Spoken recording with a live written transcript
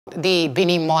The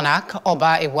Benin Monarch,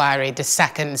 Oba Ewuare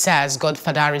II, says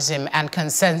Godfatherism and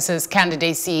consensus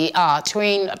candidacy are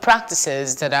twin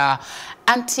practices that are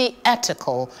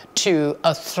antithetical to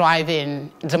a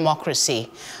thriving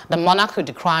democracy. The monarch, who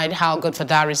decried how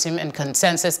Godfatherism and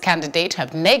consensus candidate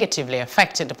have negatively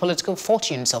affected the political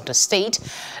fortunes of the state,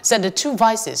 said the two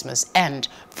vices must end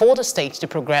for the state to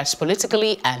progress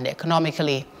politically and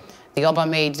economically. The Oba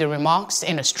made the remarks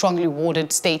in a strongly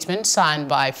worded statement signed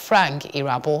by Frank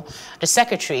Irabo, the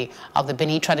secretary of the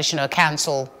Benin Traditional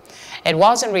Council. It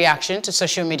was in reaction to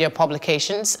social media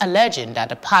publications alleging that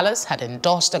the palace had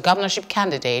endorsed a governorship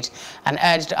candidate and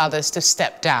urged others to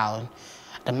step down.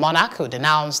 The monarch, who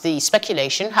denounced the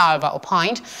speculation, however,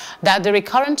 opined that the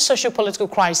recurrent socio-political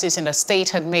crisis in the state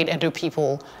had made Edo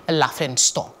people a laughing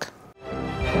stock.